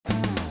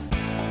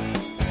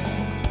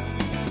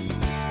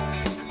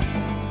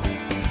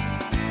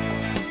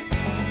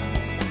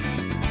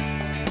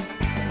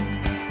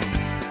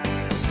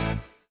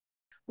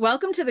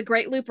Welcome to the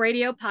Great Loop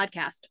Radio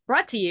podcast,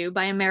 brought to you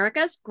by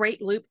America's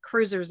Great Loop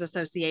Cruisers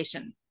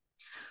Association.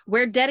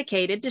 We're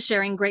dedicated to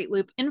sharing Great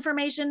Loop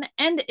information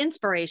and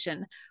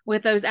inspiration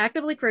with those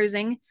actively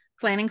cruising,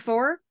 planning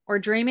for, or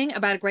dreaming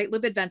about a Great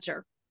Loop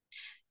adventure.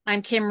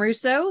 I'm Kim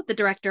Russo, the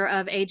director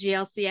of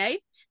AGLCA.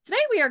 Today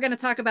we are going to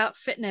talk about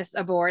fitness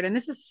aboard, and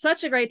this is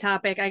such a great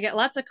topic. I get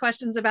lots of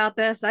questions about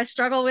this. I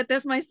struggle with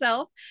this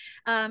myself.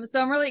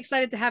 So I'm really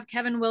excited to have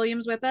Kevin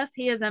Williams with us.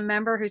 He is a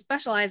member who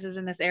specializes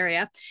in this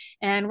area,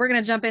 and we're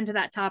going to jump into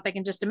that topic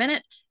in just a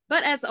minute.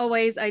 But as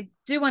always, I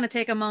do want to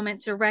take a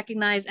moment to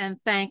recognize and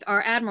thank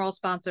our Admiral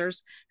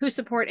sponsors who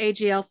support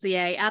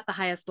AGLCA at the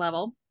highest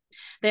level.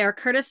 They are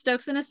Curtis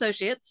Stokes and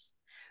Associates,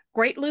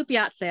 Great Loop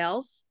Yacht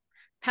Sales,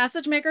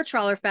 Passage Maker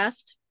Trawler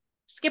Fest,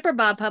 Skipper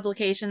Bob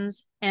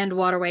Publications, and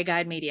Waterway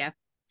Guide Media.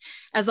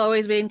 As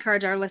always, we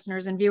encourage our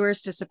listeners and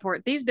viewers to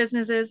support these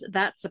businesses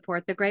that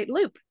support the Great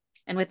Loop.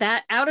 And with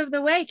that out of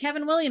the way,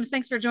 Kevin Williams,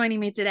 thanks for joining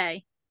me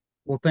today.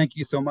 Well, thank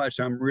you so much.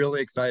 I'm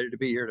really excited to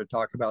be here to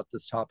talk about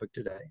this topic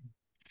today.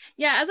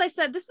 Yeah, as I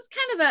said, this is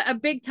kind of a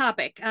big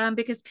topic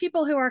because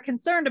people who are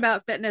concerned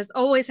about fitness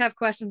always have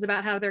questions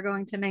about how they're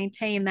going to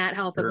maintain that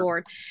health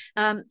aboard.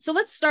 So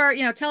let's start,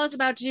 tell us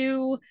about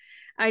you.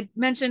 I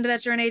mentioned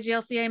that you're an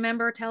AGLCA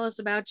member. Tell us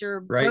about your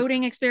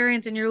boating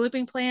experience and your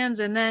looping plans,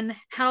 and then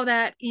how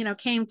that,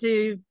 came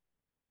to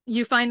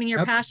you finding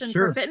your passion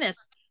for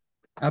fitness.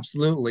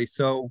 Absolutely.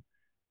 So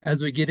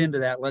as we get into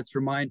that, let's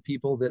remind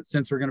people that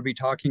since we're going to be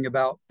talking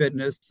about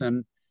fitness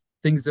and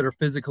things that are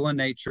physical in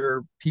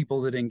nature,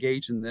 people that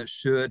engage in this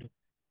should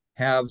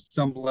have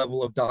some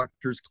level of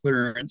doctor's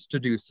clearance to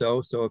do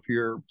so. So if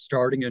you're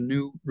starting a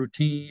new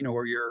routine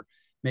or you're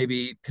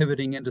maybe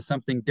pivoting into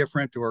something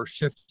different or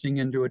shifting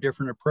into a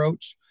different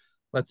approach,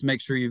 let's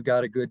make sure you've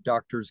got a good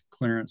doctor's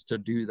clearance to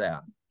do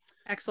that.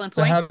 Excellent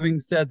point. So having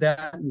said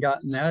that and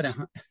gotten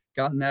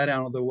that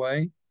out of the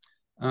way,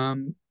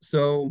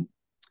 so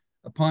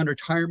upon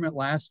retirement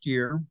last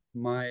year,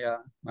 my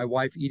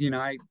wife Edie and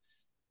I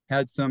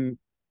had some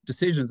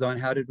decisions on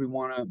how did we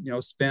want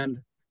to spend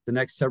the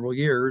next several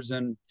years,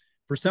 and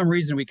for some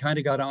reason we kind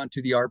of got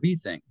onto the RV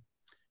thing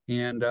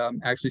and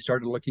actually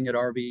started looking at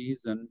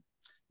RVs and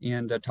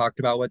talked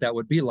about what that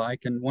would be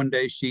like. And one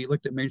day she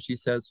looked at me and she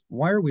says,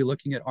 "Why are we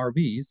looking at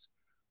RVs?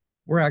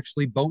 We're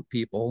actually boat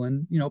people."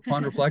 And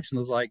upon reflection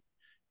was like,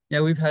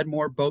 yeah, we've had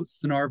more boats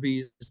than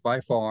RVs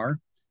by far.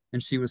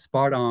 And she was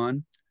spot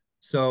on.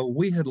 So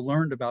we had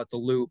learned about the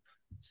loop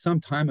some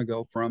time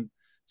ago from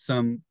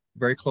some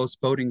very close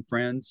boating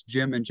friends,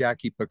 Jim and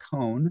Jackie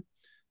Pacone,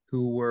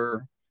 who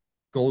were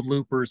gold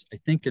loopers, I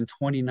think in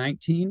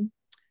 2019.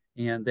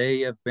 And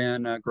they have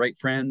been great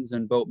friends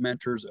and boat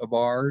mentors of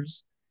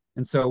ours.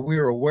 And so we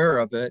were aware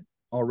of it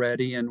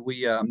already. And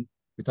we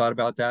thought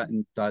about that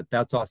and thought,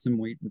 that's awesome.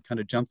 We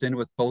kind of jumped in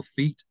with both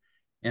feet,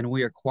 and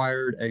we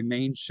acquired a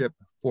Mainship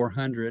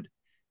 400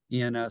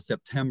 in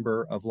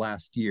September of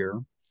last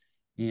year.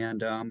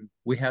 And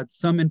we had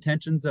some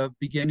intentions of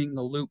beginning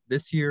the loop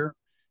this year,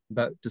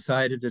 but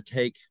decided to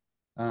take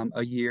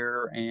a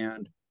year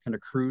and kind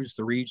of cruise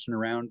the region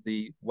around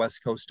the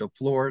west coast of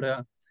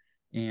Florida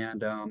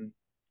and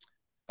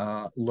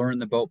learn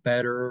the boat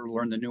better,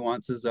 learn the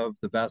nuances of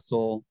the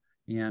vessel.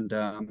 And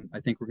I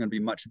think we're going to be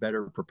much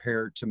better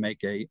prepared to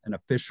make an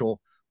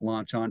official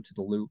launch onto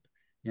the loop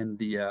in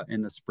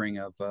the spring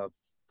of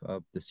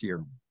this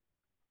year.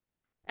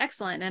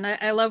 Excellent. And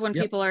I love when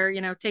people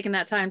are, taking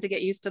that time to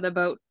get used to the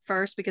boat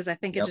first, because I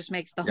think it just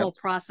makes the whole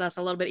process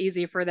a little bit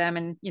easier for them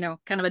and,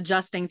 kind of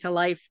adjusting to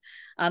life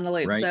on the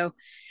loop. So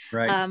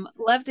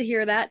love to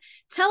hear that.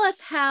 Tell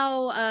us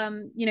how,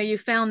 you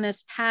found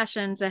this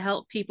passion to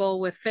help people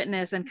with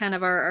fitness and kind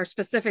of are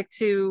specific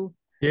to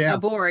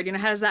aboard.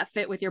 How does that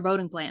fit with your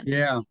boating plans?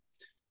 Yeah.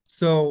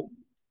 So,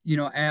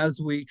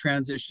 as we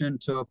transition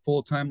to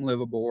full-time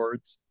live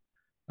aboards,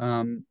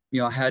 I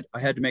had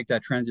to make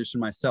that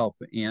transition myself,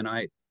 and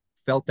I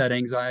felt that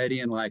anxiety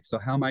and so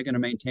how am I going to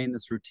maintain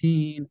this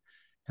routine?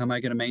 How am I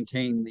going to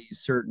maintain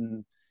these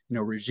certain,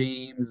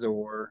 regimes,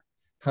 or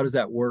how does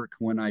that work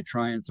when I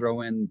try and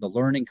throw in the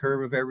learning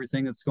curve of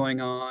everything that's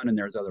going on and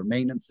there's other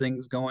maintenance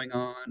things going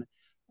on?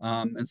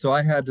 And so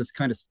I had to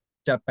kind of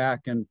step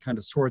back and kind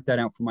of sort that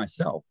out for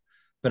myself.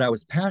 But I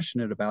was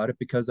passionate about it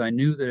because I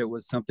knew that it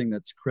was something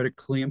that's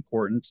critically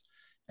important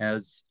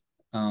as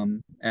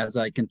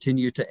I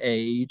continue to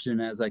age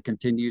and as I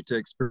continue to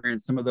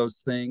experience some of those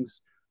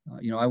things.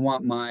 I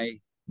want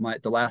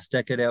the last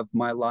decade of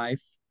my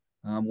life,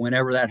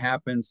 whenever that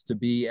happens, to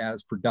be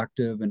as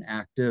productive and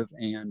active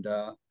and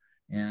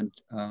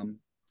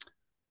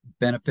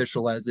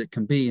beneficial as it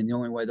can be. And the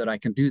only way that I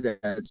can do that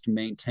is to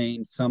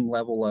maintain some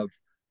level of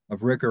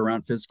rigor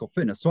around physical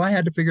fitness. So I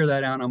had to figure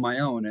that out on my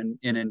own. And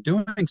in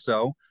doing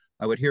so,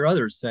 I would hear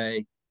others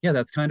say, yeah,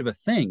 that's kind of a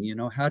thing.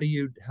 How do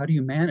you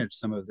manage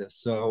some of this?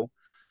 So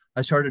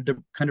I started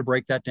to kind of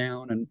break that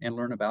down and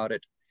learn about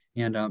it.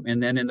 And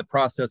then in the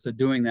process of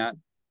doing that,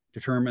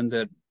 determined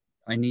that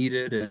I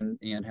needed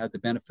and had the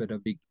benefit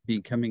of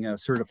becoming a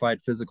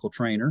certified physical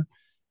trainer.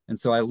 And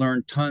so I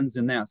learned tons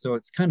in that. So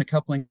it's kind of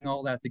coupling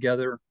all that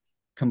together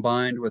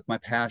combined with my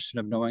passion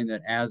of knowing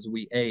that as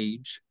we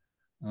age,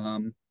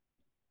 um,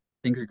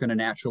 things are going to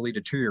naturally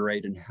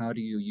deteriorate. And how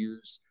do you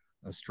use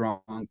a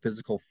strong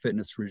physical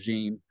fitness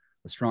regime,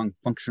 a strong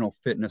functional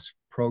fitness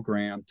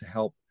program to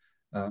help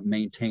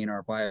maintain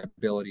our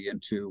viability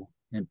into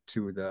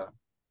the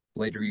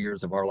later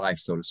years of our life,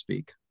 so to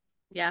speak?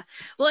 Yeah.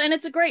 Well, and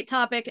it's a great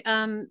topic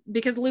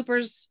because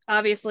loopers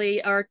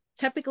obviously are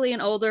typically an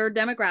older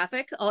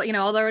demographic.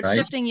 Although it's Right.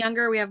 shifting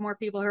younger, we have more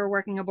people who are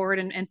working aboard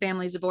and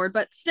families aboard,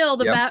 but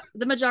still Yep.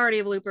 the majority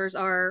of loopers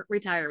are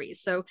retirees.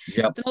 So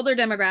Yep. it's an older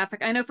demographic.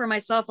 I know for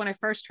myself, when I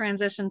first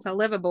transitioned to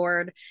live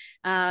aboard,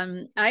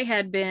 I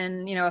had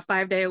been, a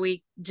 5 day a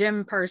week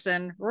gym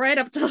person right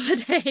up till the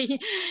day,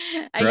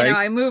 Right.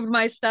 I moved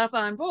my stuff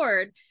on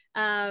board.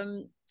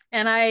 And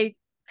I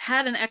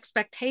had an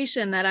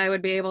expectation that I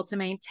would be able to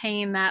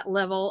maintain that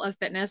level of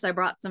fitness. I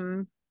brought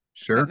some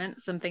Sure.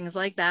 equipment, some things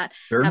like that.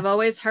 Sure. Have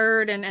always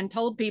heard and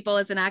told people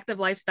it's an active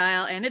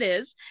lifestyle, and it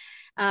is.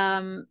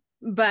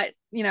 But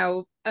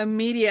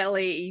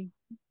immediately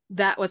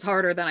that was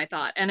harder than I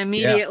thought. And Yeah.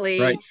 immediately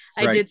Right.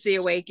 I Right. did see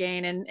a weight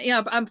gain. And,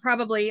 I'm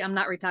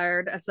not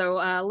retired. So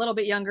a little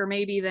bit younger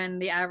maybe than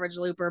the average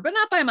looper, but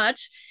not by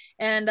much.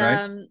 And,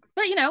 Right.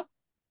 but,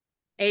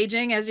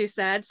 aging, as you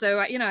said. So,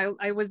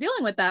 I was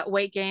dealing with that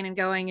weight gain and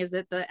going, is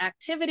it the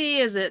activity?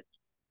 Is it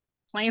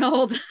plain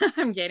old?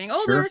 I'm getting Sure.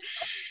 older.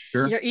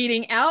 Sure. You're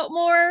eating out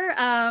more.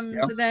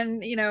 Yeah.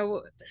 Then,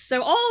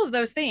 so all of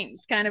those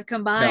things kind of Yeah.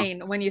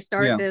 combine when you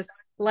start Yeah. this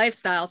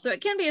lifestyle. So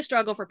it can be a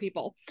struggle for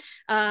people.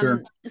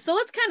 Sure. So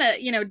let's kind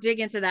of, dig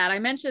into that. I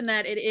mentioned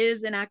that it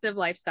is an active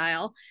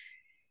lifestyle.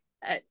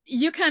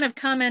 You kind of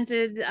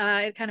commented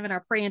kind of in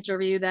our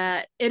pre-interview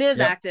that it is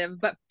Yep. active,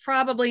 but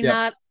probably Yep.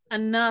 not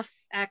enough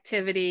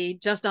activity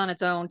just on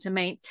its own to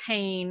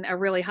maintain a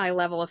really high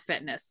level of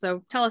fitness.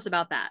 So tell us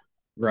about that.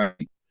 Right.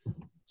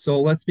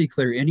 So let's be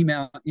clear. Any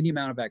amount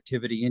of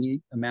activity,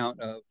 any amount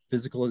of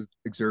physical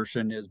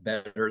exertion is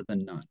better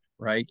than none,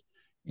 right?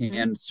 Mm-hmm.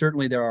 And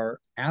certainly there are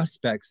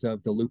aspects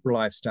of the looper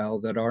lifestyle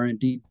that are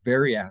indeed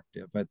very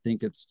active. I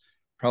think it's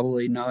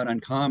probably not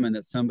uncommon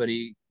that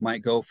somebody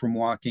might go from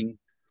walking,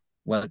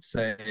 let's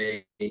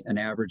say, an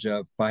average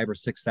of 5 or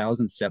 6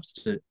 thousand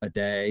steps a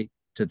day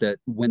to that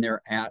when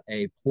they're at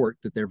a port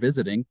that they're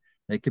visiting,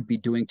 they could be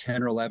doing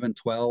 10 or 11,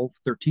 12,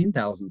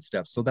 13,000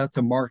 steps. So that's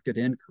a marked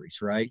increase,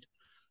 right?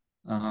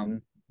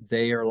 Um,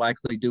 they are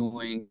likely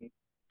doing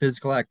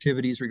physical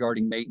activities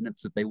regarding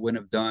maintenance that they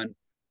wouldn't have done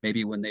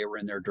maybe when they were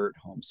in their dirt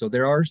home. So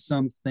there are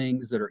some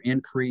things that are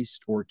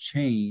increased or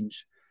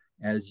change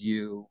as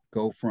you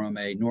go from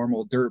a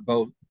normal dirt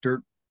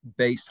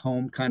based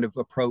home kind of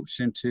approach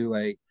into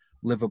a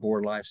live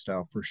aboard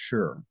lifestyle for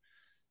sure.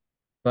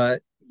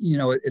 But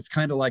it's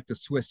kind of like the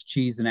Swiss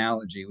cheese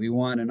analogy. We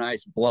want a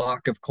nice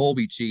block of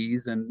Colby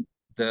cheese, and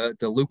the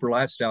looper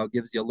lifestyle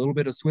gives you a little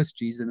bit of Swiss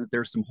cheese, and that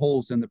there's some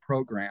holes in the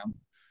program.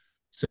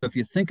 So if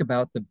you think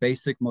about the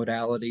basic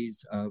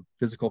modalities of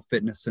physical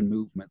fitness and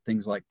movement,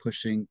 things like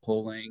pushing,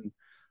 pulling,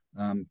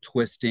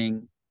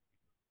 twisting,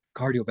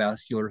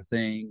 cardiovascular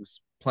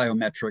things,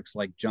 plyometrics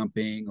like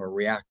jumping or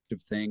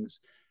reactive things,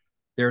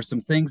 there are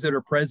some things that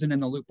are present in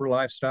the looper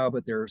lifestyle,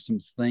 but there are some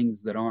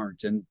things that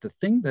aren't. And the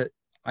thing that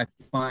I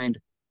find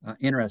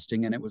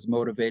interesting, and it was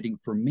motivating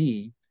for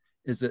me,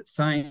 is that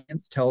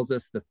science tells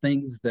us the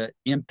things that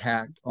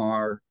impact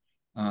our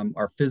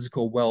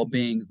physical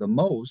well-being the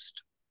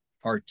most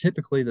are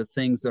typically the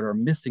things that are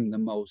missing the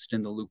most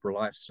in the looper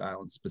lifestyle,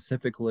 and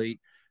specifically,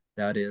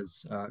 that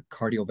is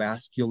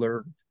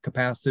cardiovascular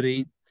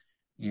capacity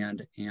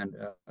and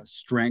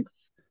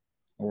strength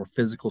or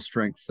physical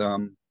strength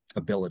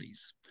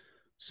abilities.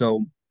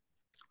 So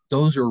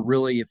those are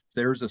really, if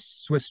there's a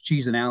Swiss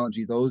cheese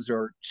analogy, those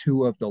are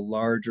two of the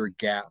larger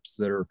gaps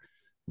that are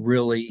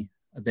really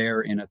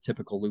there in a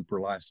typical looper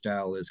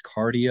lifestyle is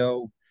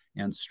cardio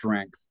and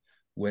strength,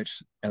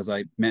 which, as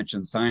I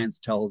mentioned, science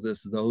tells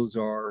us those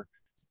are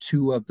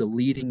two of the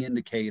leading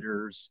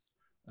indicators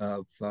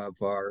of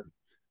our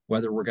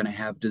whether we're going to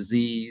have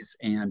disease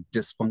and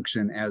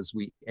dysfunction as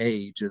we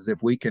age. Is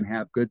if we can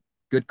have good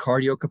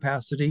cardio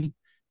capacity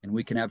and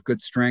we can have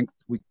good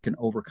strength, we can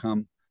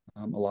overcome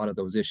a lot of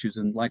those issues.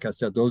 And like I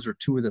said, those are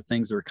two of the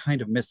things that are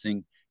kind of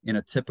missing in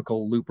a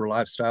typical looper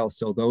lifestyle.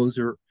 So those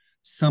are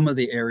some of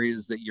the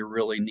areas that you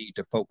really need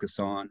to focus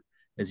on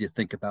as you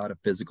think about a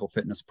physical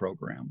fitness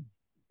program.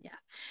 Yeah.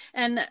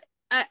 And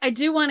I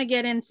do want to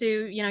get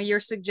into, your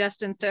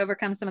suggestions to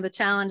overcome some of the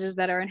challenges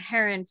that are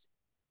inherent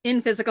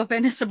in physical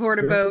fitness aboard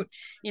a Sure.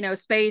 boat,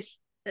 space,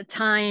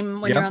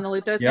 time when you're Yep. on the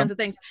loop, those Yep. kinds of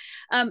things.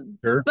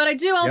 Sure. But I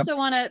do Yep. also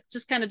want to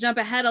just kind of jump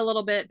ahead a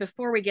little bit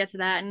before we get to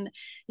that. And,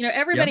 Yep.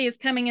 everybody is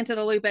coming into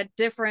the loop at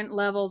different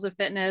levels of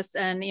fitness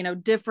and, Sure.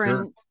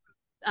 different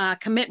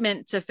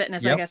commitment to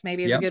fitness, I Yep. guess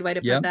maybe is a Yep. good way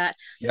to put Yep. that.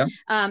 Yep.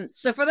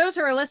 So for those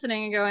who are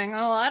listening and going,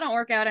 oh, I don't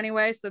work out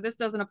anyway, so this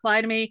doesn't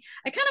apply to me,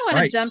 I kind of want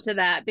to Right. jump to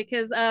that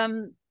because,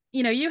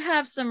 you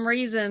have some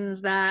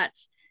reasons that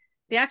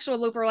the actual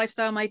looper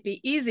lifestyle might be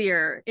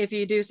easier if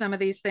you do some of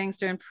these things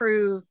to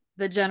improve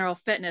the general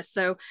fitness.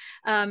 So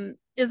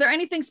is there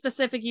anything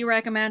specific you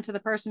recommend to the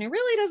person who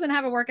really doesn't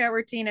have a workout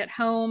routine at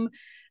home,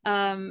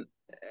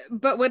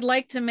 but would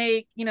like to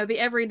make, the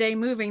everyday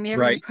moving, the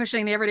everyday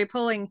pushing, the everyday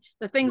pulling,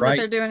 the things that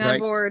they're doing on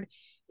board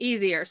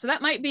easier? So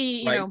that might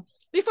be,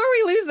 before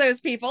we lose those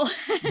people.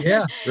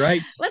 Yeah,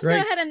 right. Let's go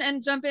ahead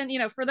and jump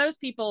in. For those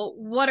people,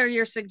 what are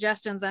your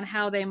suggestions on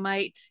how they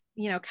might,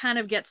 kind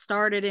of get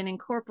started in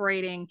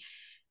incorporating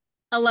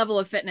a level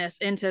of fitness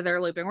into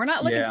their looping? We're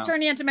not looking to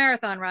turn you into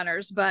marathon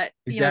runners, but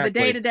the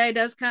day-to-day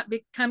does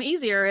become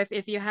easier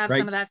if you have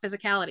some of that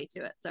physicality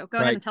to it. So go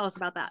ahead and tell us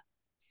about that.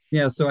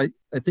 Yeah, so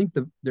I think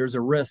there's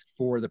a risk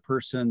for the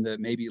person that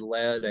maybe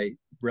led a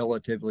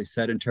relatively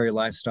sedentary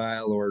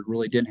lifestyle or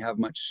really didn't have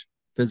much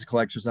physical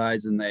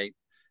exercise, and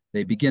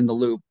they begin the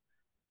loop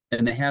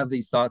and they have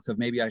these thoughts of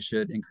maybe I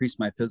should increase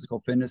my physical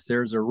fitness.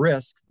 There's a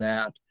risk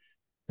that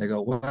they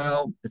go,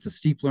 well, it's a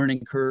steep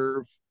learning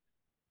curve.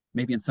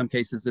 Maybe in some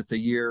cases it's a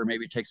year,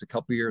 maybe it takes a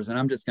couple of years, and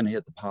I'm just going to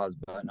hit the pause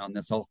button on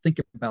this. I'll think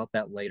about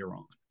that later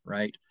on,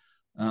 right?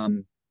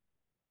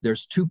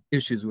 There's two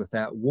issues with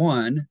that.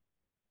 One,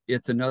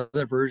 it's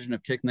another version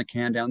of kicking the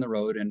can down the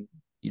road, and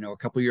a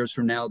couple of years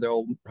from now,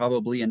 there'll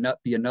probably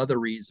be another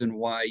reason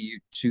why you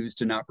choose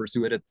to not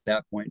pursue it at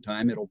that point in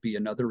time. It'll be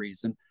another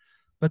reason.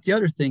 But the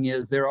other thing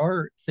is there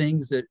are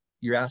things that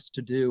you're asked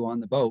to do on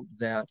the boat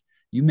that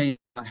you may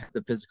not have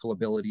the physical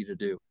ability to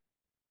do.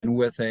 And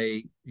with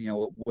a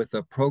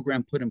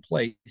program put in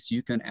place,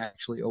 you can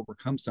actually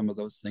overcome some of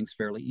those things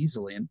fairly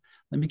easily. And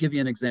let me give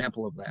you an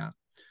example of that.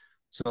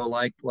 So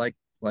like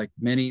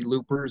many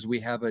loopers,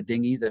 we have a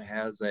dinghy that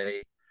has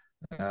a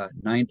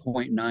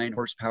 9.9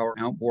 horsepower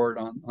outboard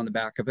on the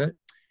back of it.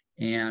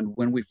 And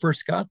when we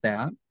first got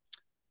that,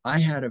 I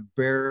had a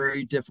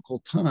very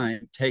difficult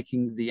time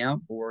taking the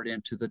outboard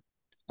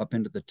up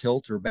into the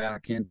tilt or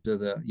back into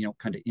the,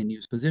 kind of in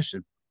use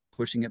position,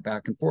 pushing it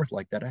back and forth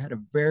like that. I had a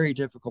very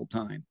difficult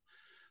time.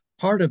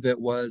 Part of it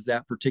was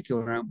that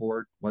particular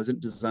outboard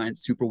wasn't designed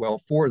super well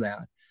for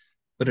that.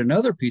 But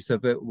another piece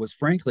of it was,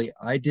 frankly,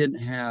 I didn't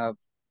have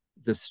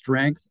the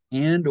strength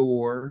and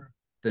or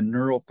the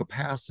neural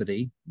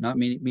capacity, not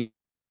me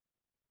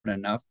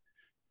enough.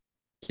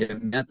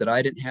 It meant that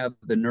I didn't have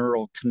the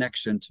neural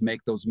connection to make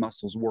those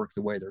muscles work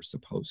the way they're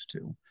supposed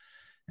to.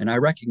 And I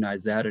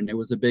recognized that, and it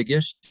was a big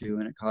issue,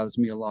 and it caused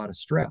me a lot of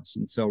stress.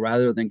 And so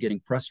rather than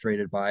getting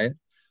frustrated by it,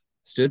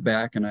 stood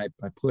back and I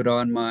put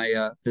on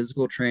my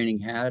physical training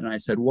hat, and I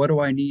said, what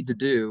do I need to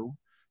do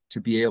to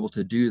be able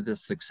to do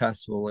this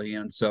successfully?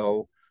 And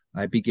so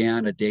I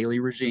began a daily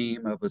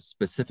regime of a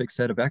specific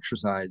set of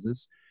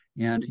exercises.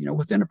 And,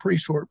 within a pretty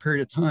short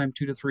period of time,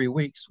 2 to 3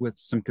 weeks, with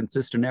some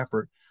consistent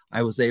effort,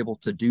 I was able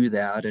to do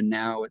that. And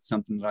now it's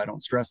something that I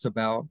don't stress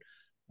about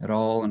at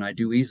all, and I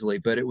do easily.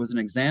 But it was an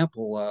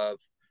example of,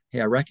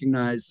 hey, I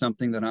recognize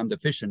something that I'm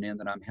deficient in,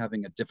 that I'm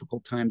having a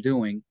difficult time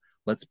doing.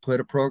 Let's put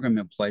a program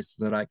in place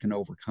so that I can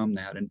overcome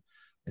that. And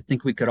I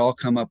think we could all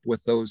come up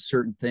with those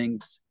certain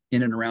things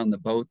in and around the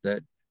boat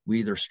that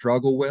we either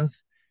struggle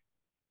with,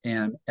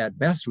 and at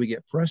best we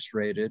get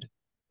frustrated,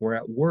 or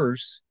at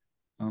worst,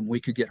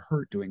 we could get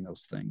hurt doing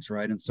those things,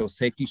 right? And so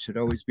safety should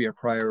always be a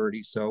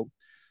priority. So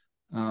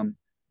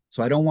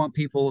I don't want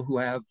people who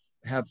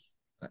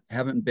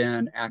haven't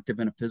been active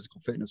in a physical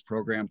fitness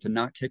program to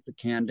not kick the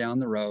can down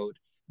the road,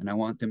 and I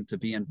want them to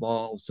be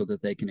involved so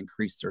that they can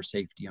increase their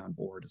safety on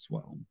board as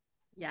well.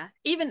 Yeah,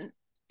 even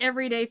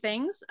everyday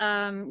things,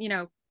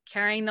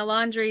 carrying the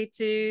laundry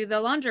to the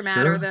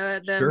laundromat or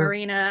the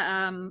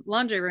marina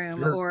laundry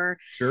room, or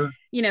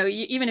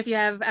even if you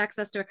have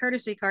access to a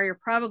courtesy car, you're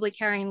probably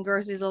carrying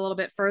groceries a little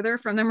bit further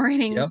from the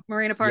marina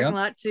parking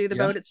lot to the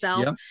boat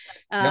itself.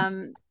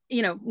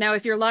 Now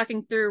if you're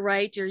locking through,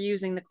 right, you're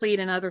using the cleat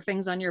and other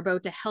things on your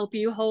boat to help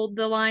you hold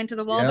the line to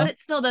the wall, but it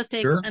still does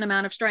take an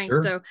amount of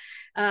strength. So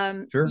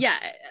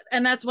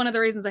and that's one of the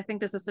reasons I think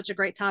this is such a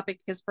great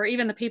topic, because for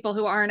even the people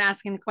who aren't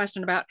asking the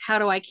question about how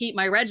do I keep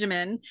my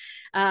regimen,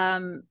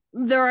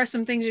 there are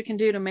some things you can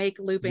do to make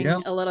looping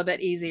a little bit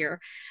easier.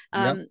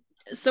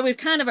 So we've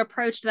kind of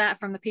approached that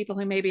from the people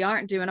who maybe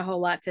aren't doing a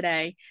whole lot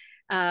today.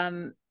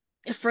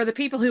 For the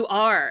people who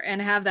are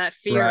and have that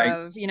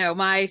fear of,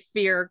 my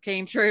fear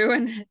came true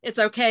and it's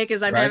okay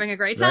because I'm having a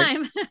great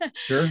time.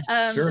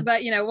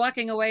 But,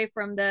 walking away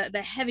from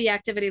the heavy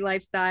activity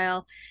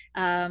lifestyle,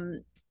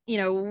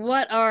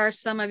 what are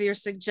some of your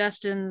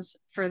suggestions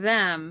for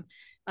them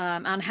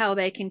on how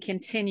they can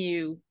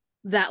continue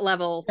that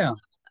level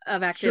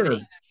of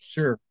activity?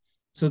 Sure.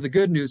 So the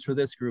good news for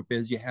this group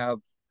is you have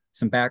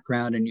some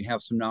background and you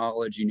have some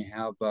knowledge and you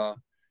have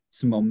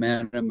some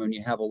momentum and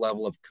you have a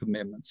level of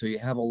commitment. So you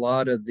have a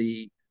lot of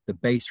the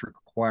base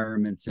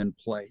requirements in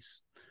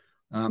place.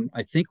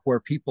 I think where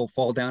people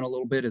fall down a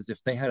little bit is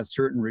if they had a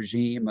certain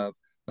regime of,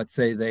 let's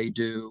say they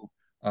do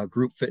a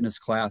group fitness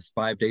class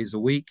 5 days a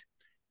week,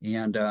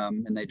 and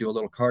they do a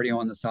little cardio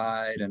on the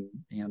side,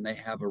 and they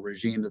have a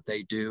regime that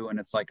they do, and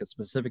it's like a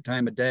specific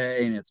time of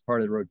day and it's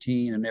part of the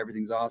routine and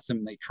everything's awesome.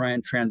 And they try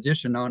and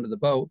transition onto the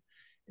boat,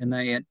 and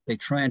they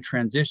try and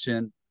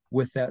transition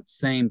with that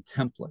same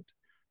template,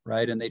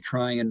 right? And they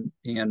try and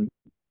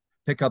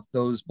pick up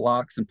those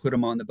blocks and put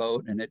them on the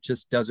boat, and it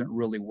just doesn't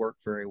really work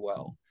very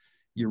well.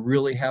 You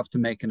really have to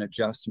make an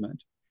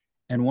adjustment.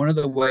 And one of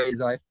the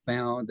ways I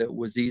found that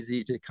was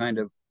easy to kind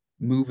of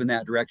move in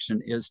that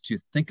direction is to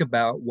think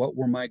about what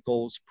were my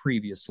goals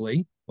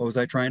previously, what was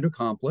I trying to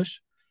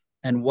accomplish,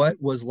 and what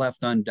was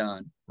left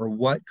undone, or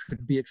what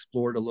could be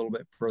explored a little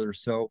bit further.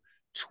 So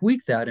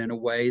tweak that in a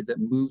way that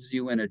moves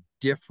you in a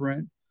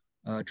different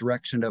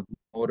direction of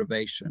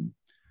motivation.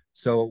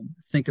 So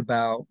think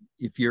about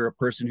if you're a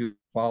person who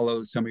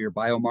follows some of your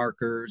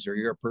biomarkers, or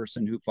you're a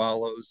person who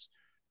follows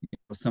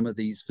some of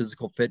these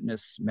physical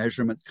fitness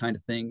measurements kind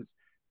of things.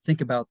 Think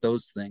about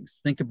those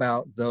things. Think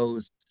about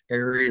those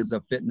areas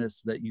of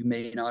fitness that you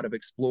may not have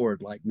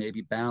explored, like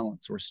maybe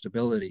balance or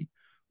stability,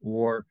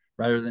 or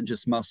rather than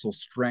just muscle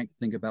strength,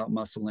 think about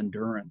muscle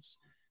endurance.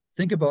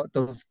 Think about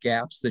those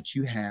gaps that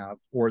you have,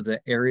 or the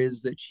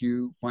areas that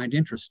you find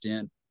interest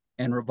in,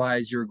 and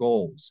revise your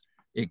goals.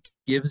 It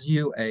gives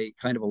you a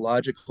kind of a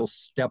logical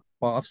step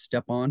off,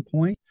 step on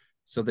point,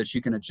 so that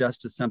you can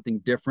adjust to something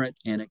different,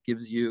 and it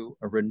gives you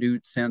a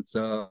renewed sense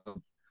of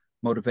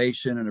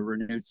motivation and a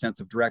renewed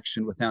sense of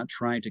direction without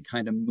trying to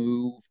kind of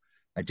move.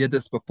 I did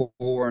this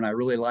before and I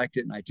really liked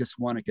it and I just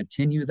want to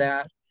continue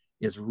that.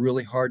 It's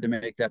really hard to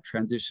make that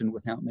transition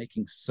without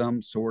making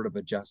some sort of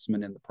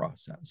adjustment in the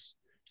process.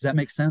 Does that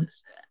make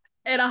sense?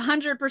 It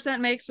 100%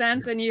 makes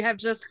sense. And you have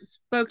just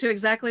spoke to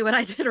exactly what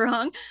I did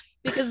wrong,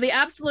 because the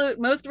absolute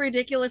most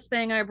ridiculous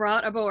thing I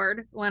brought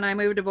aboard when I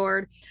moved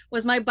aboard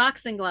was my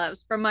boxing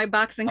gloves from my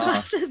boxing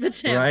class at the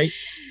gym. Right.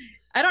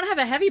 I don't have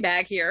a heavy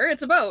bag here.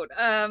 It's a boat.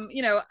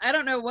 I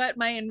don't know what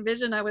my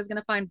envision. I was going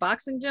to find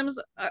boxing gyms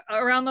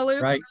around the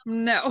loop. Right.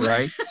 No.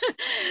 Right.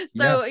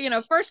 So,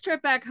 Yes. first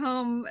trip back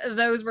home,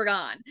 those were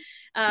gone.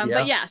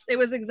 But yes, it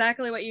was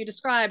exactly what you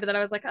described, that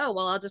I was like, oh,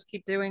 well, I'll just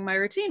keep doing my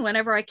routine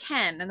whenever I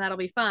can, and that'll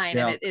be fine.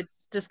 Yeah. And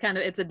it's just kind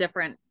of, it's a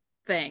different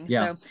thing.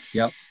 Yeah.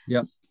 So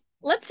Yep.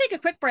 let's take a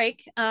quick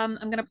break. I'm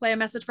going to play a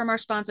message from our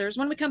sponsors.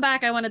 When we come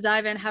back, I want to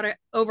dive in how to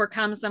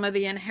overcome some of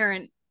the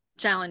inherent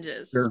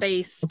challenges, Sure.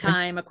 space, Okay.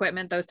 time,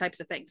 equipment, those types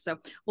of things. So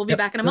we'll be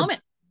back in a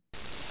moment.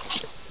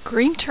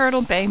 Green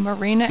Turtle Bay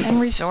Marina and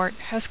Resort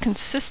has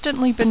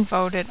consistently been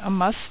voted a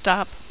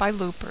must-stop by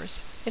loopers.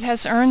 It has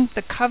earned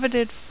the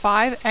coveted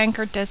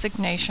 5-anchor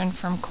designation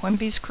from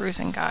Quimby's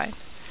Cruising Guide.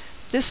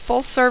 This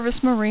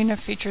full-service marina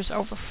features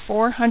over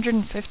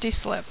 450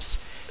 slips.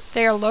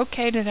 They are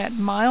located at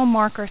mile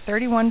marker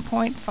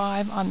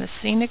 31.5 on the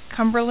scenic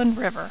Cumberland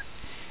River.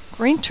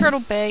 Green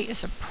Turtle Bay is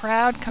a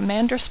proud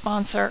commander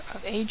sponsor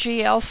of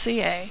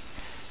AGLCA,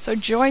 so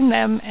join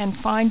them and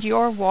find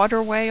your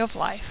waterway of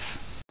life.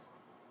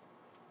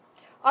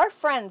 Our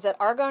friends at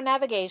Argo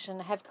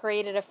Navigation have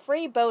created a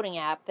free boating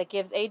app that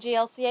gives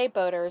AGLCA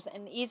boaters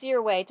an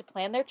easier way to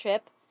plan their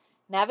trip,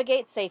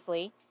 navigate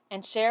safely,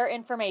 and share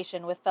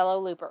information with fellow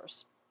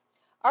loopers.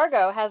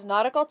 Argo has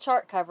nautical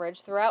chart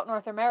coverage throughout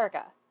North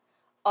America,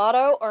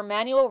 auto or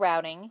manual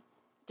routing,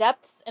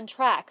 depths and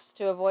tracks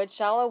to avoid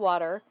shallow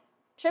water,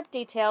 trip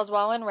details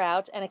while en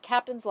route, and a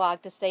captain's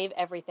log to save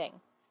everything.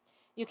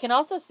 You can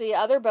also see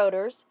other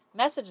boaters,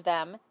 message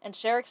them, and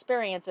share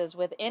experiences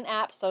with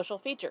in-app social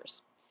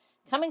features.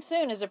 Coming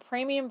soon is a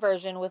premium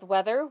version with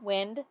weather,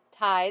 wind,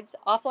 tides,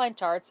 offline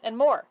charts, and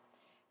more.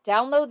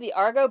 Download the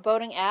Argo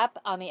Boating app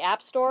on the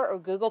App Store or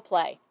Google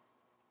Play.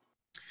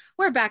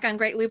 We're back on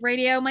Great Loop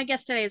Radio. My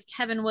guest today is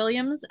Kevin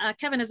Williams.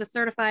 Kevin is a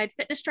certified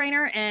fitness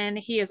trainer, and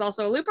he is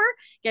also a looper,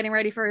 getting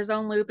ready for his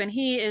own loop, and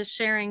he is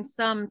sharing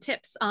some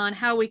tips on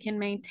how we can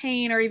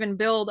maintain or even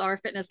build our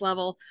fitness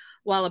level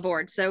while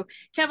aboard. So,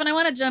 Kevin, I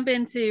want to jump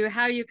into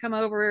how you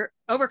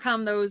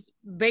overcome those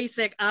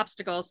basic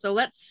obstacles. So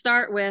let's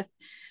start with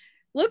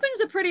looping's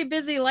a pretty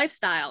busy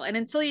lifestyle, and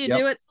until you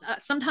do it,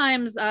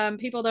 sometimes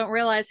people don't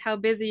realize how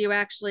busy you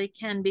actually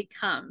can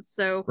become.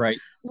 So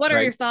what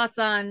are your thoughts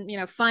on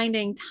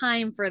finding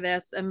time for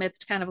this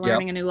amidst kind of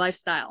learning a new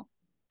lifestyle?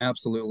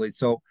 Absolutely.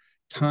 So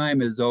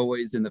time is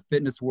always, in the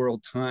fitness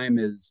world, time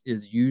is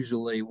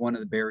usually one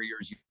of the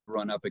barriers you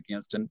run up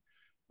against. And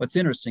what's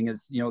interesting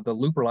is the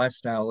looper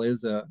lifestyle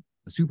is a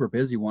super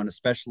busy one,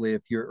 especially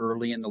if you're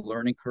early in the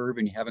learning curve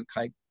and you haven't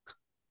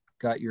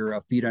got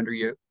your feet under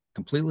you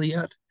completely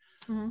yet.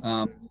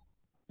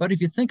 But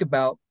if you think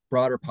about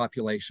broader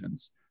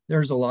populations,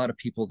 there's a lot of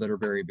people that are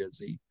very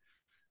busy.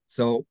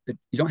 So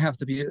you don't have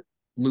to be a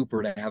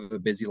looper to have a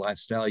busy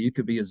lifestyle. You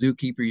could be a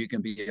zookeeper, you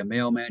can be a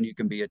mailman, you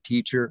can be a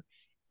teacher.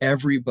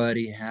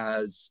 Everybody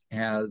has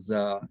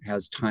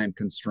time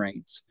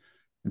constraints.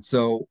 And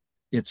so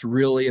it's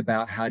really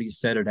about how do you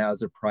set it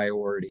as a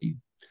priority,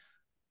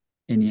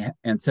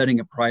 and setting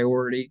a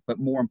priority, but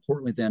more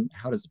importantly, then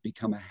how does it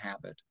become a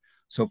habit?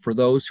 So for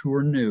those who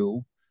are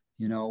new,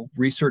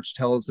 research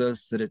tells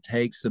us that it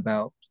takes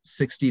about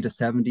 60 to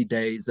 70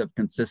 days of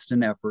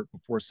consistent effort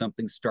before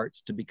something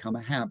starts to become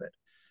a habit.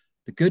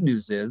 The good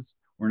news is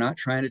we're not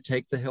trying to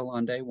take the hill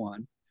on day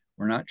one.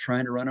 We're not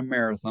trying to run a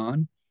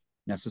marathon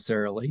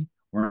necessarily.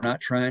 We're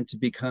not trying to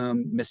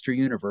become Mr.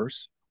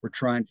 Universe. We're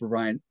trying to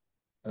provide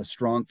a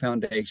strong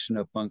foundation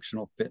of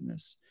functional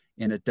fitness.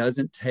 And it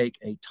doesn't take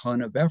a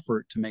ton of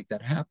effort to make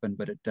that happen,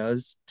 but it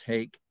does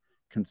take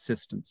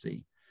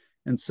consistency.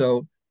 And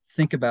so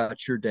think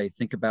about your day.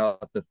 Think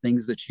about the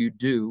things that you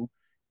do,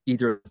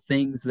 either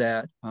things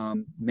that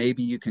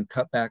maybe you can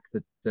cut back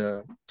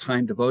the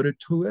time devoted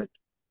to it,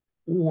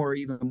 or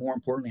even more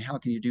importantly, how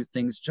can you do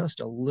things just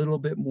a little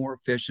bit more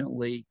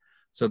efficiently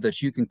so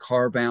that you can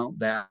carve out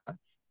that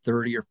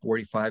 30 or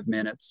 45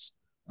 minutes,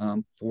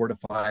 4 to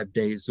 5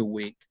 days a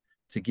week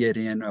to get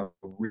in a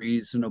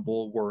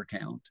reasonable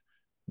workout.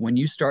 When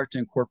you start to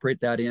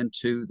incorporate that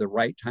into the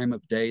right time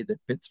of day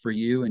that fits for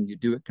you, and you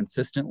do it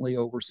consistently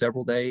over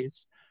several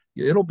days,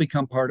 it'll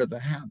become part of a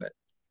habit.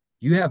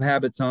 You have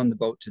habits on the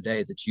boat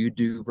today that you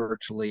do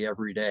virtually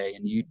every day,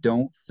 and you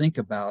don't think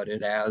about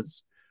it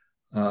as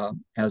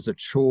a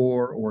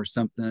chore or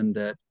something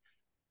that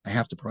I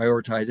have to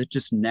prioritize. It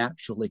just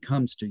naturally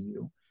comes to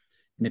you.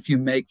 And if you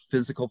make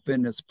physical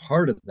fitness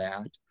part of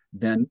that,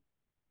 then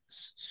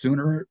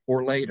sooner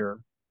or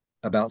later,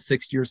 about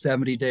 60 or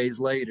 70 days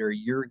later,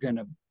 you're going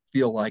to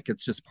feel like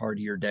it's just part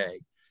of your day.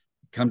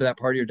 Come to that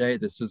part of your day,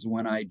 this is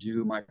when I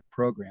do my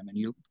program, and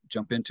you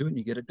jump into it and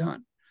you get it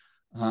done.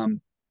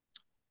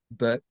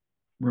 But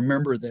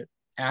remember that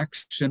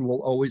action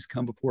will always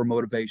come before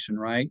motivation,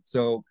 right?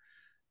 So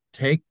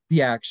take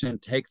the action,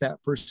 take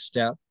that first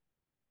step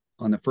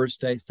on the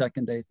first day,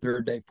 second day,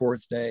 third day,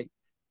 fourth day,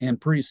 and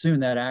pretty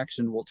soon that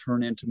action will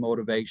turn into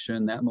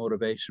motivation. That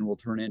motivation will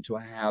turn into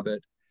a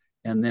habit,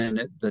 and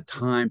then the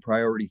time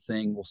priority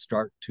thing will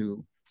start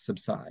to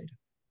subside.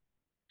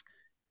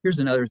 Here's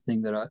another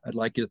thing that I'd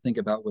like you to think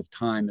about with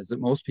time is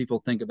that most people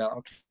think about,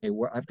 okay,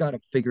 well, I've got to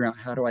figure out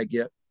how do I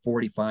get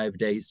 45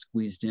 days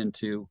squeezed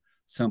into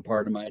some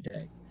part of my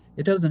day.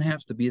 It doesn't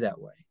have to be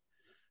that way.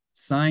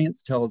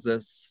 Science tells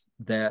us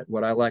that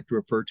what I like to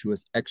refer to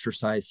as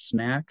exercise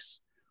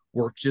snacks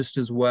work just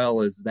as well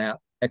as that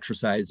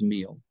exercise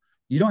meal.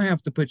 You don't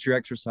have to put your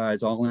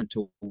exercise all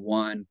into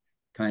one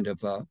kind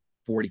of a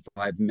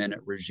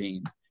 45-minute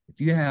regime. If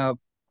you have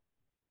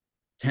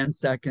 10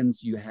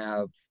 seconds, you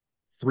have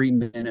 3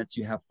 minutes,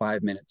 you have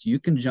 5 minutes. You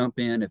can jump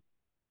in if,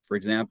 for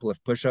example,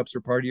 if push-ups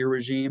are part of your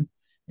regime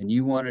and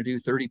you want to do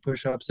 30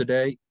 push-ups a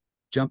day,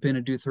 jump in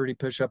and do 30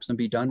 push-ups and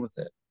be done with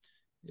it.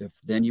 If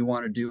then you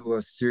want to do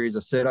a series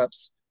of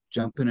sit-ups,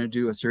 jump in and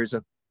do a series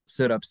of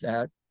sit-ups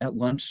at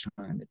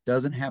lunchtime. It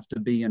doesn't have to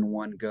be in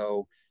one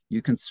go.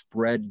 You can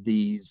spread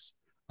these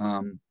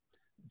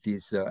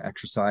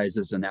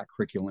exercises and that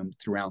curriculum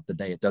throughout the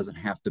day. It doesn't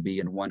have to be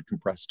in one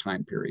compressed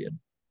time period.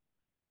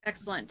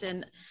 Excellent.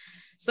 And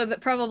so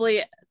that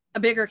probably a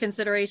bigger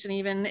consideration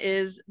even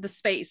is the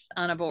space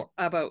on a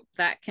boat.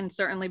 That can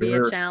certainly be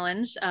a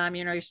challenge.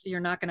 You're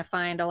not going to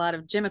find a lot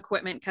of gym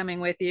equipment coming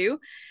with you.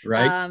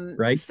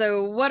 Right.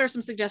 So what are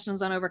some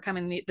suggestions on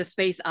overcoming the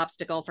space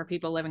obstacle for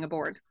people living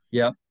aboard?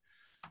 Yep.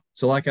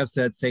 So like I've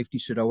said, safety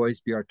should always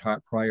be our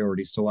top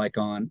priority. So like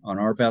on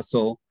our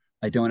vessel,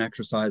 I don't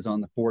exercise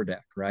on the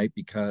foredeck, right?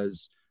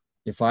 Because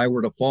if I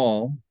were to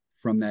fall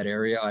from that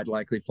area, I'd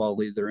likely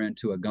fall either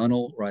into a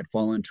gunnel or I'd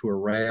fall into a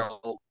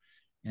rail.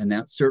 And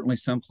that's certainly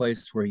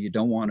someplace where you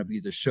don't want to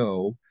be the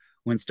show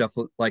when stuff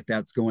like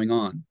that's going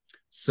on.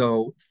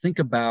 So think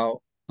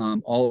about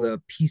all the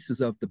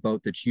pieces of the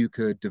boat that you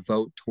could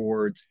devote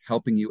towards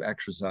helping you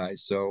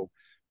exercise. So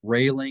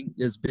railing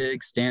is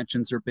big,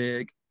 stanchions are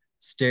big,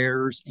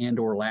 stairs and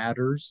or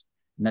ladders.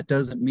 And that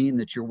doesn't mean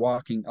that you're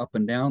walking up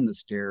and down the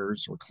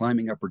stairs or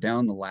climbing up or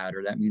down the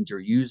ladder. That means you're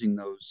using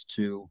those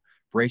to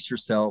brace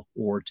yourself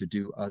or to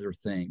do other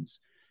things.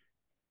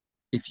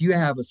 If you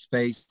have a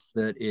space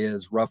that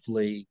is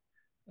roughly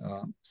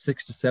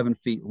 6 to 7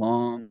 feet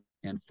long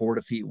and 4 to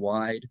 8 feet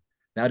wide,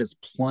 that is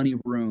plenty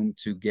of room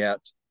to get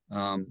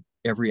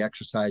every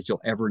exercise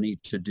you'll ever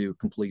need to do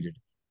completed.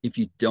 If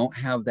you don't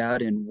have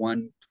that in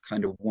one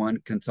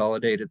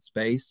consolidated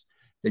space,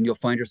 then you'll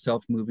find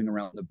yourself moving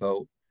around the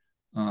boat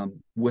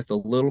with a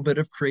little bit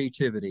of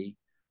creativity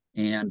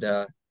and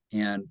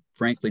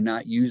frankly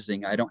not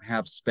using I don't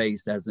have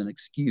space as an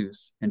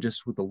excuse, and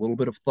just with a little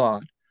bit of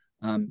thought,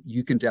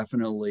 you can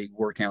definitely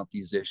work out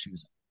these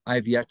issues.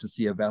 I've yet to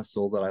see a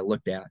vessel that I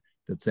looked at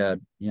that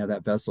said,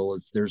 that vessel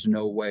there's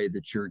no way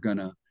that you're going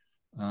to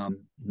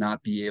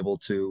not be able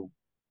to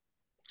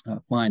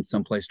find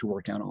some place to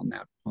work out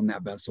on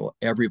that vessel.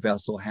 Every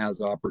vessel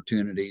has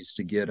opportunities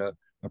to get a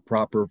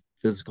proper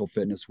physical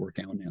fitness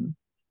workout in,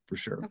 for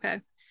sure. Okay.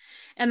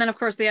 And then, of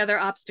course, the other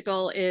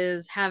obstacle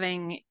is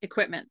having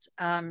equipment,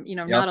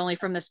 not only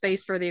from the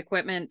space for the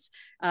equipment,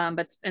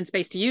 but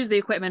space to use the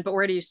equipment, but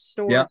where do you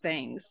store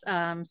things?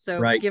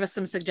 Give us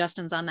some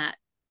suggestions on that.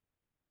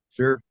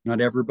 Sure.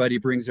 Not everybody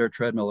brings their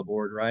treadmill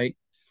aboard, right?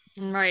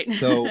 Right.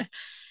 So,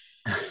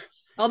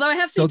 although I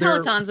have seen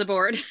Pelotons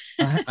aboard.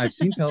 I've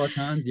seen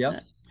Pelotons.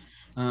 Yep.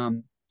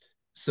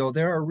 So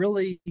there are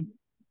really,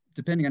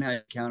 depending on how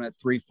you count it,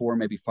 3, 4,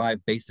 maybe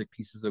 5 basic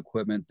pieces of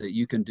equipment that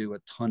you can do a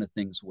ton of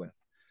things with.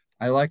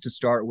 I like to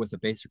start with a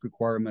basic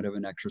requirement of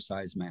an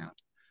exercise mat.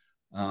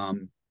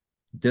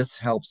 This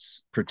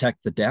helps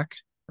protect the deck,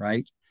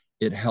 right?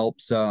 It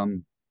helps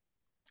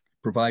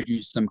provide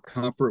you some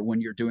comfort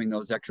when you're doing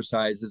those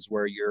exercises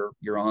where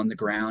you're on the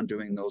ground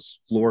doing those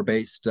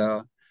floor-based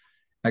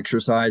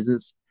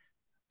exercises.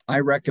 I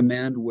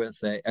recommend with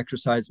an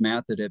exercise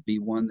mat that it be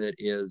one that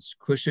is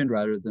cushioned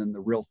rather than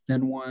the real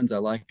thin ones. I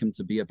like them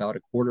to be about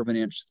 1/4 of an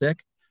inch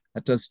thick.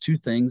 That does two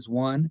things.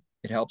 One,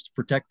 it helps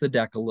protect the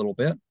deck a little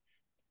bit,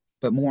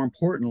 but more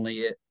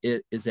importantly,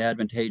 it is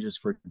advantageous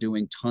for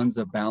doing tons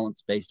of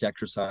balance-based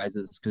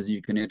exercises because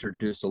you can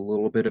introduce a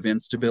little bit of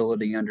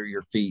instability under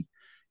your feet,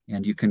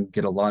 and you can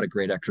get a lot of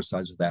great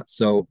exercise with that.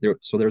 So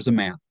there's a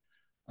mat.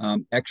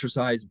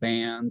 Exercise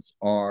bands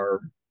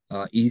are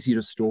easy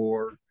to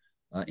store,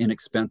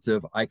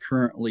 inexpensive. I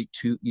currently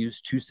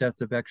use two sets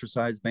of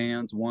exercise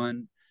bands.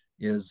 One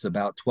is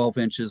about 12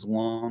 inches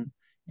long,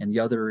 and the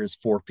other is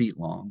 4 feet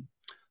long.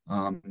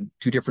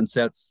 Two different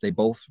sets. They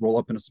both roll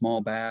up in a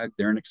small bag.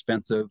 They're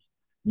inexpensive.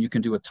 You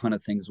can do a ton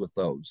of things with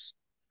those.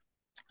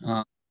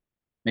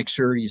 Make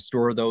sure you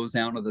store those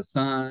out of the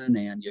sun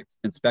and you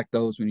inspect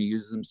those when you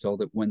use them so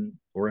that when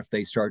or if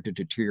they start to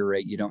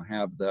deteriorate, you don't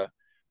have the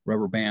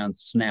rubber band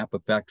snap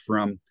effect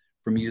from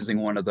using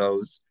one of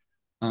those.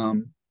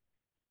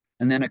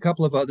 And then a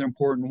couple of other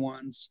important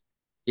ones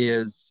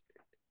is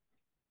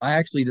I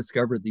actually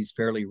discovered these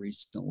fairly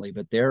recently,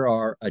 but there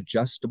are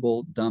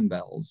adjustable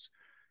dumbbells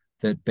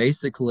that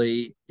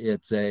basically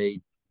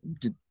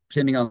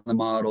depending on the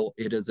model,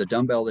 it is a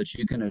dumbbell that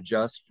you can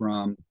adjust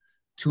from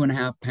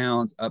 2.5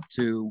 pounds up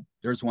to,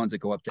 there's ones that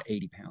go up to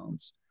 80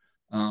 pounds.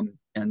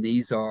 And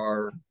these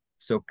are,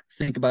 so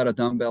think about a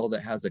dumbbell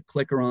that has a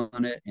clicker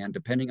on it, and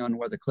depending on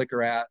where the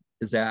clicker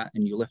is at,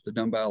 and you lift the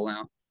dumbbell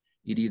out,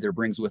 it either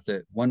brings with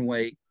it 1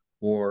 weight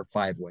or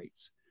 5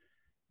 weights.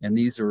 And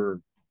these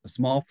are a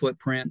small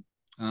footprint.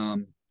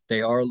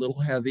 They are a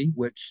little heavy,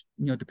 which,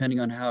 depending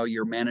on how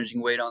you're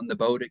managing weight on the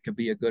boat, it could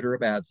be a good or a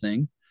bad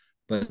thing,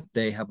 but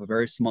they have a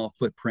very small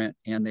footprint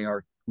and they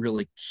are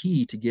really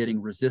key to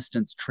getting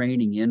resistance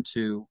training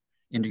into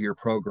your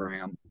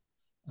program.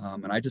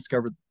 And I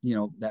discovered,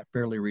 that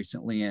fairly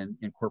recently and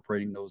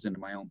incorporating those into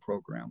my own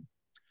program.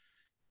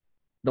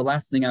 The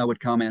last thing I would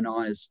comment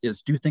on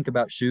is do think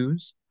about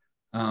shoes.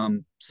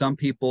 Some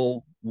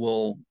people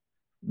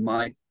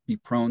might be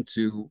prone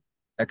to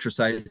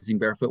exercising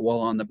barefoot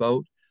while on the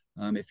boat.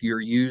 If you're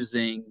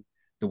using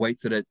the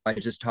weights that I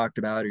just talked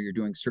about, or you're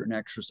doing certain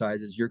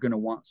exercises, you're going to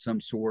want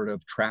some sort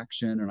of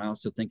traction. And I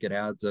also think it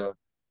adds an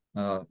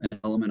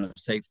element of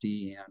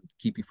safety and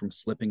keep you from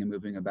slipping and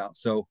moving about.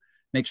 So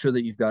make sure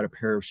that you've got a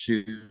pair of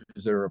shoes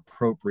that are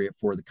appropriate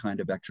for the kind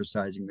of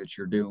exercising that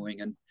you're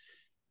doing. And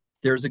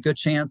there's a good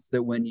chance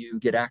that when you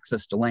get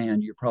access to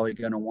land, you're probably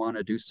going to want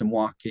to do some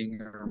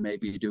walking or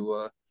maybe do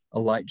a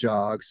light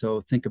jog.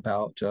 So think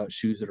about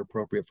shoes that are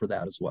appropriate for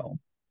that as well.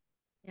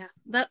 Yeah,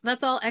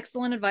 that's all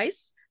excellent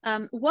advice.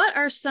 What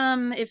are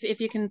some, if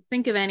you can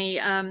think of any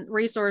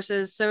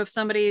resources? So if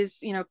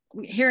somebody's,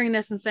 hearing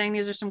this and saying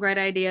these are some great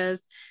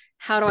ideas,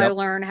 how do I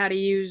learn how to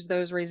use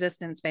those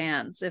resistance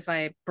bands if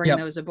I bring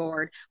those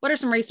aboard? What are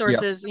some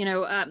resources?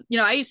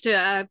 I used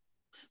to,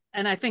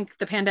 and I think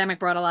the pandemic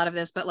brought a lot of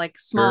this, but like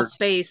small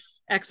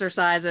space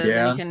exercises,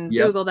 and you can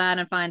Google that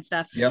and find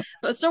stuff.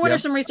 So what are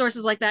some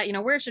resources like that?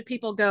 Where should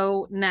people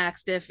go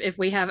next if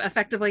we have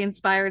effectively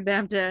inspired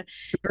them to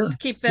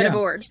keep fit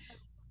aboard?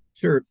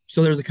 Sure.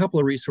 So there's a couple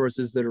of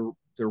resources that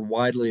are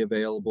widely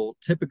available.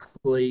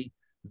 Typically,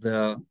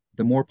 the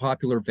more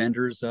popular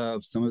vendors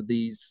of some of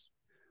these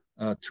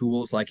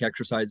tools like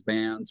exercise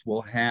bands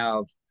will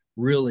have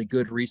really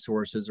good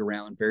resources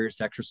around various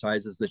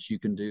exercises that you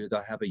can do.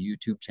 They'll have a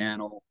YouTube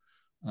channel,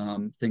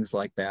 things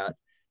like that.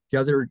 The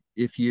other,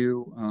 if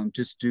you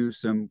just do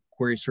some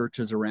query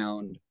searches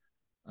around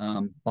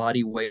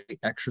body weight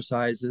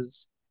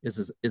exercises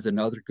is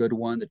another good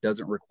one that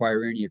doesn't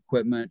require any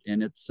equipment.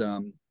 And it's,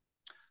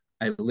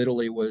 I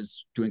literally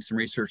was doing some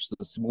research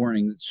this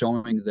morning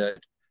showing that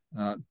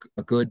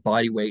a good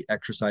body weight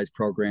exercise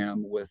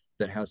program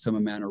that has some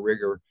amount of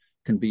rigor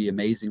can be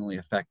amazingly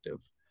effective.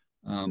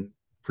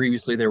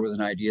 Previously, there was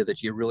an idea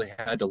that you really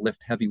had to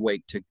lift heavy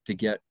weight to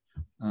get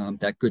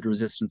that good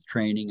resistance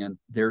training. And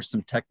there's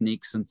some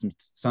techniques and some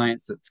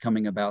science that's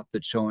coming about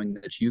that's showing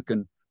that you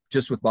can,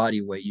 just with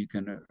body weight, you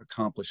can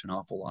accomplish an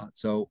awful lot.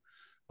 So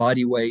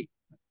body weight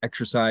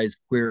exercise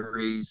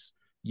queries,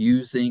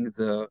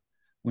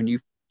 when you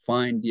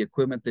find the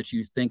equipment that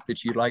you think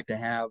that you'd like to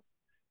have,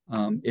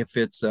 if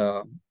it's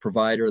a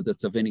provider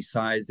that's of any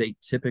size, they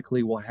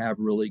typically will have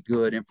really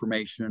good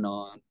information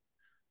on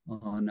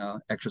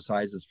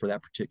exercises for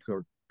that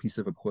particular piece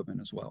of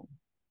equipment as well.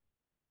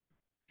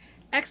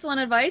 Excellent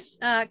advice.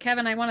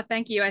 Kevin, I want to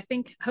thank you. I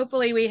think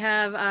hopefully we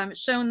have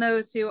shown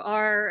those who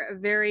are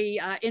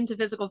very into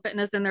physical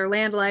fitness in their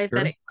land life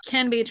that it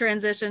can be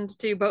transitioned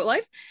to boat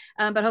life,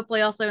 but hopefully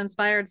also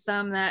inspired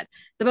some that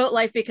the boat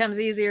life becomes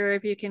easier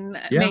if you can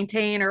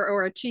maintain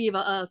or achieve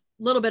a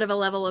little bit of a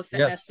level of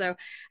fitness. So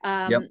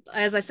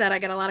as I said, I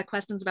get a lot of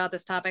questions about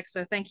this topic.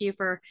 So thank you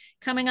for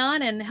coming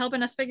on and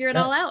helping us figure it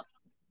all out.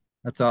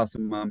 That's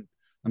awesome.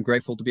 I'm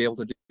grateful to be able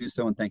to do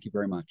so, and thank you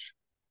very much.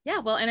 Yeah,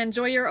 well, and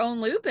enjoy your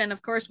own loop. And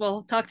of course,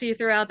 we'll talk to you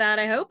throughout that,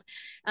 I hope.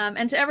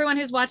 And to everyone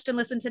who's watched and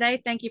listened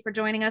today, thank you for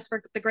joining us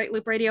for the Great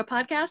Loop Radio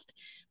podcast.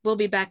 We'll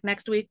be back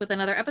next week with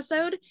another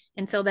episode.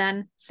 Until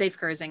then, safe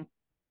cruising.